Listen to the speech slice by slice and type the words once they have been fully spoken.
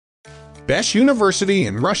Best university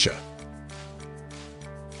in Russia.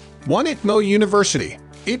 1. ITMO University.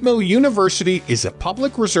 ITMO University is a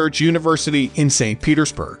public research university in St.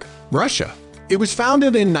 Petersburg, Russia. It was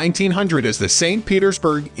founded in 1900 as the St.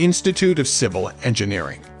 Petersburg Institute of Civil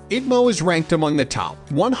Engineering. ITMO is ranked among the top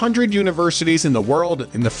 100 universities in the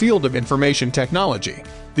world in the field of information technology.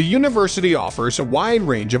 The university offers a wide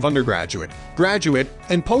range of undergraduate, graduate,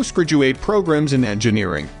 and postgraduate programs in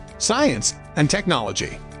engineering, science, and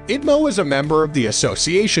technology. ITMO is a member of the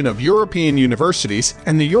Association of European Universities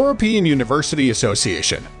and the European University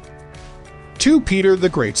Association. 2. Peter the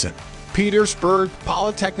Greatson. Petersburg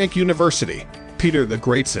Polytechnic University. Peter the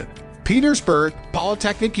Greatson. Petersburg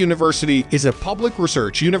Polytechnic University is a public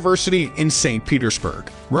research university in St.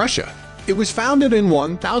 Petersburg, Russia. It was founded in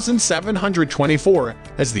 1724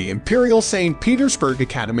 as the Imperial St. Petersburg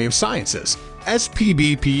Academy of Sciences.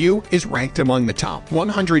 SPBPU is ranked among the top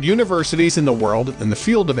 100 universities in the world in the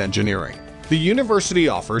field of engineering. The university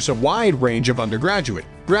offers a wide range of undergraduate,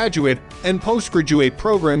 graduate, and postgraduate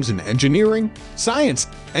programs in engineering, science,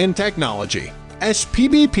 and technology.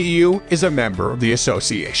 SPBPU is a member of the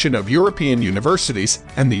Association of European Universities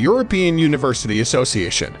and the European University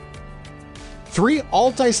Association. 3.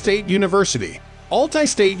 Altai State University. Altai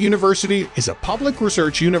State University is a public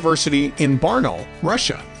research university in Brno,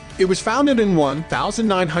 Russia. It was founded in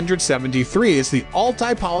 1973 as the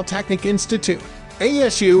Altai Polytechnic Institute.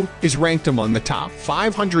 ASU is ranked among the top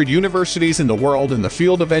 500 universities in the world in the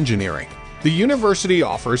field of engineering. The university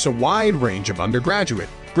offers a wide range of undergraduate,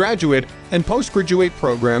 graduate, and postgraduate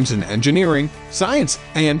programs in engineering, science,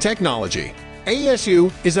 and technology.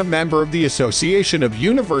 ASU is a member of the Association of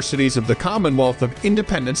Universities of the Commonwealth of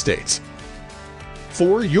Independent States.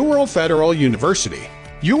 4. Ural Federal University.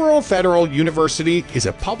 Ural Federal University is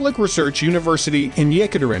a public research university in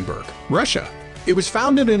Yekaterinburg, Russia. It was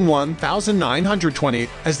founded in 1920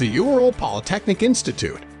 as the Ural Polytechnic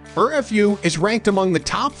Institute. URFU is ranked among the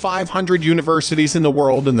top 500 universities in the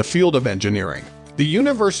world in the field of engineering. The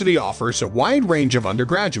university offers a wide range of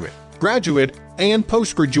undergraduate, graduate, and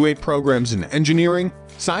postgraduate programs in engineering,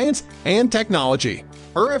 science, and technology.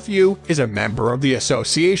 URFU is a member of the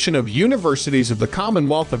Association of Universities of the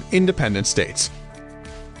Commonwealth of Independent States.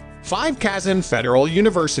 5. Kazan Federal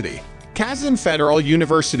University. Kazan Federal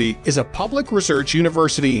University is a public research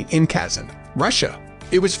university in Kazan, Russia.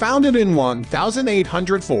 It was founded in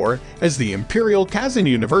 1804 as the Imperial Kazan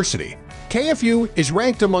University. KFU is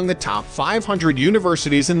ranked among the top 500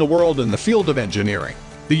 universities in the world in the field of engineering.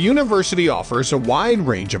 The university offers a wide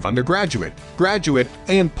range of undergraduate, graduate,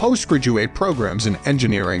 and postgraduate programs in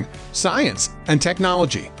engineering, science, and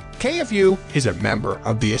technology. KFU is a member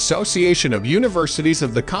of the Association of Universities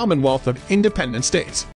of the Commonwealth of Independent States.